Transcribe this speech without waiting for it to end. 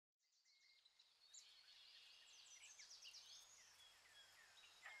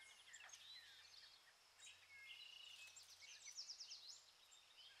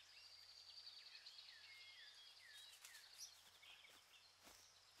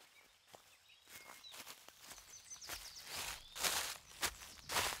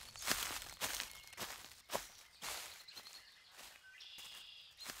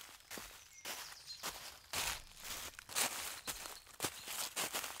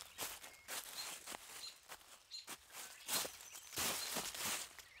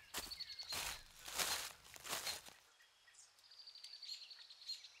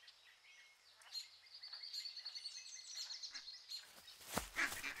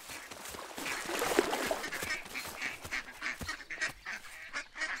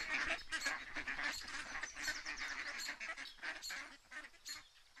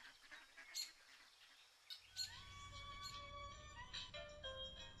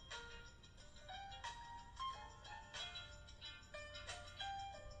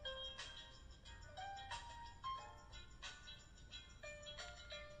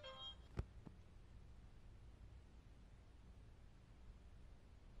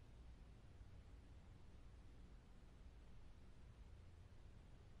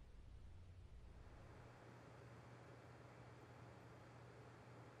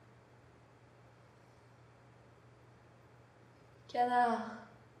Canard,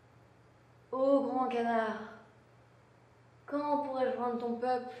 ô grand canard, quand pourrais-je joindre ton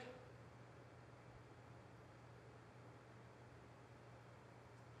peuple?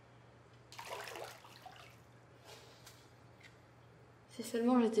 Si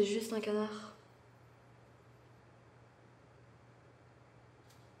seulement j'étais juste un canard.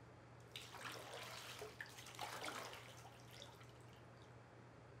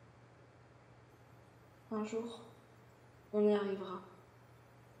 Un jour, on y arrivera.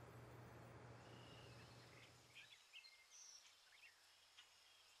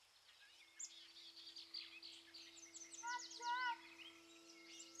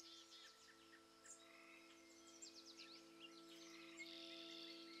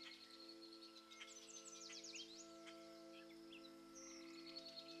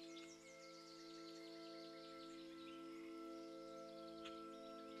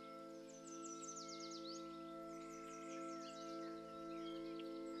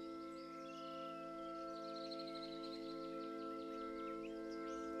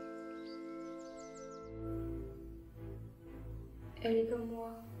 Elle est comme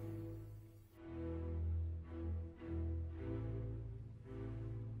moi.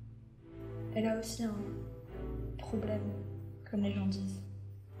 Elle a aussi un problème, comme les gens disent.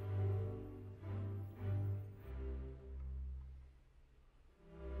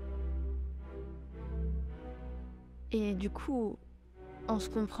 Et du coup, on se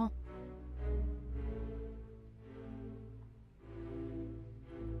comprend.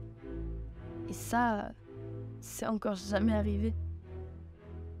 Et ça, c'est encore jamais arrivé.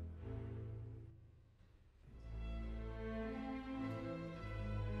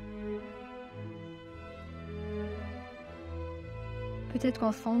 Peut-être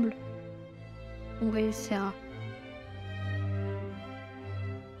qu'ensemble, on réussira.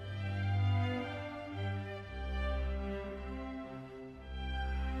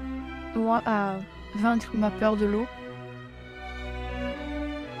 Moi, à vaincre ma peur de l'eau.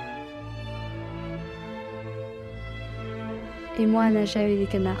 Et moi, à nager avec les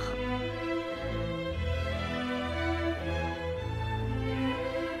canards.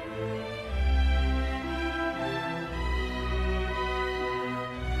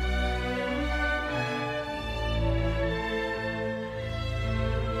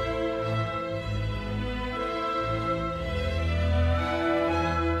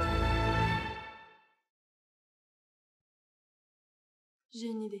 J'ai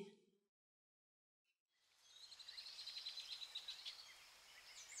une idée.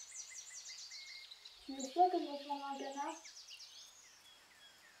 Tu veux pas que je ressemble à un canard?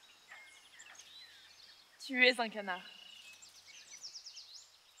 Tu es un canard.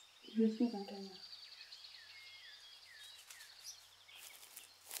 Je suis un canard.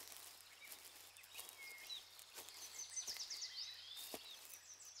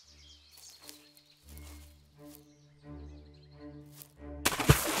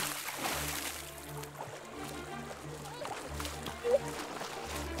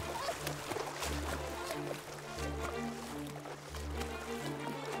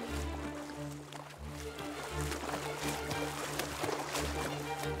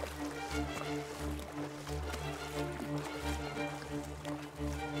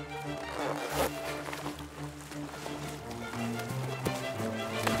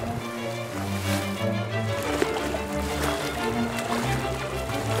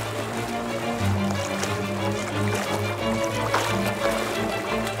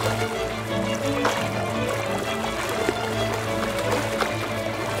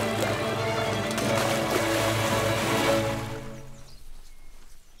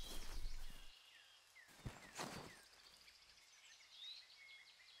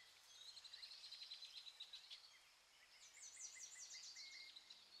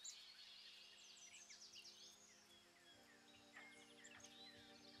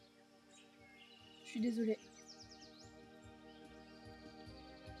 Je suis désolée.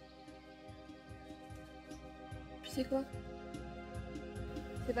 Tu sais quoi?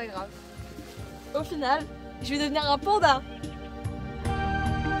 C'est pas grave. Au final, je vais devenir un panda.